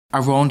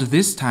Around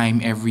this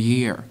time every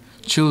year,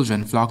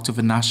 children flock to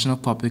the National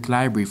Public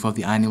Library for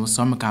the annual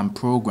summer camp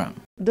program.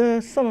 The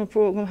summer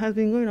program has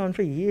been going on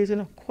for years,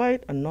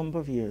 quite a number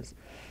of years,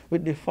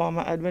 with the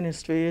former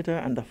administrator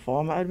and the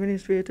former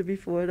administrator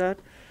before that.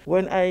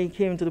 When I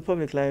came to the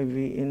public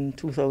library in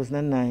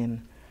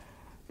 2009,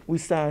 we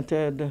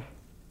started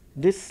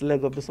this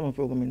leg of the summer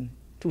program in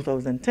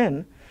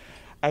 2010.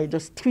 I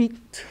just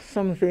tweaked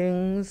some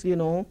things,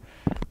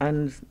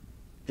 and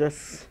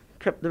just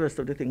kept the rest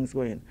of the things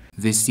going.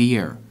 This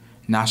year,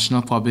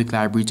 National Public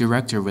Library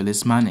Director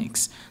Willis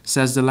Mannix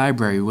says the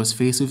library was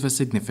faced with a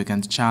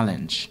significant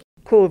challenge.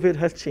 COVID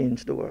has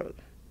changed the world,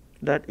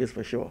 that is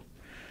for sure.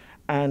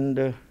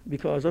 And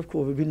because of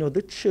COVID, we know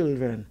the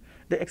children,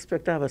 they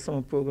expect to have a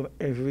summer program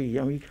every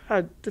year, and we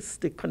had to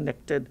stay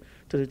connected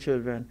to the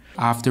children.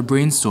 After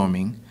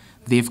brainstorming,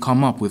 they've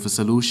come up with a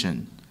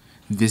solution.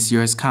 This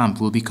year's camp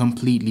will be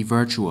completely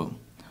virtual.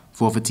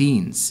 For the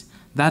teens,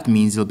 that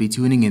means they'll be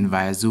tuning in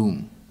via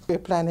Zoom. We're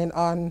planning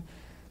on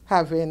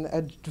having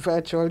a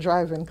virtual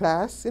driving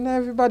class.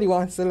 Everybody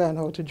wants to learn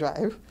how to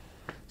drive.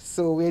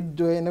 So we're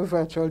doing a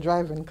virtual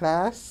driving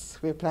class.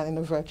 We're planning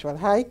a virtual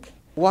hike.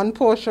 One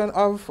portion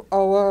of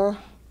our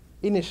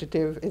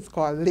initiative is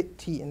called Lit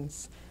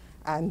Teens.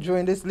 And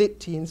during this Lit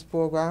Teens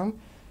program,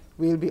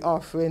 we'll be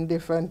offering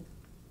different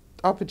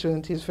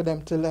opportunities for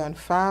them to learn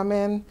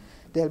farming.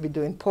 They'll be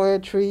doing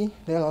poetry.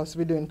 They'll also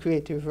be doing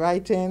creative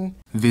writing.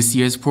 This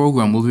year's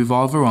program will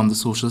revolve around the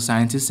social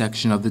sciences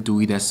section of the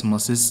Dewey Decimal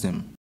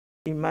System.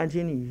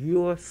 Imagine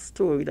your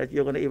story that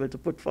you're going to be able to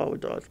put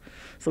forward to us.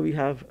 So we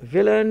have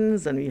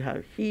villains, and we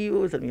have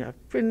heroes, and we have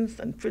prince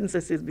and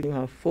princesses. We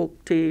have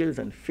folk tales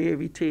and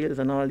fairy tales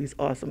and all these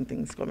awesome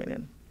things coming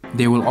in.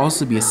 There will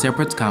also be a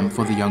separate camp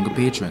for the younger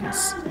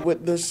patrons.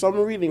 With the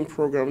Summer Reading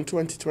Program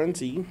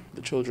 2020,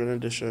 the Children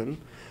Edition,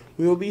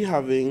 we will be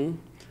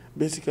having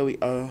basically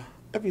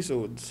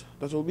episodes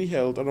that will be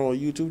held on our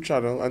YouTube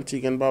channel,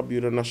 Antigua and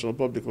Barbuda National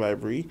Public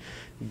Library,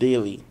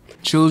 daily.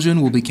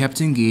 Children will be kept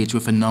engaged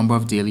with a number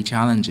of daily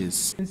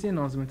challenges. Since the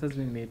announcement has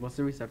been made, what's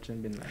the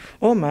reception been like?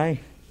 Oh my,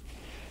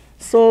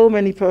 so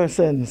many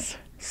persons.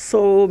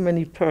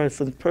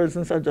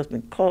 Persons have just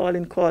been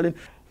calling.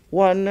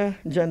 One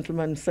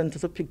gentleman sent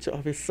us a picture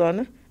of his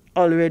son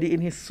already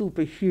in his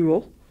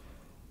superhero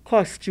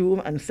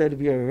costume and said,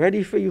 "We are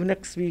ready for you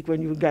next week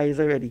when you guys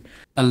are ready."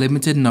 A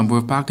limited number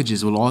of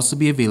packages will also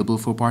be available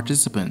for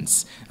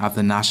participants at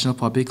the National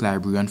Public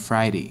Library on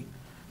Friday.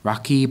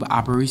 Rakib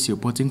Aparicio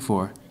reporting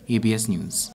for ABS News.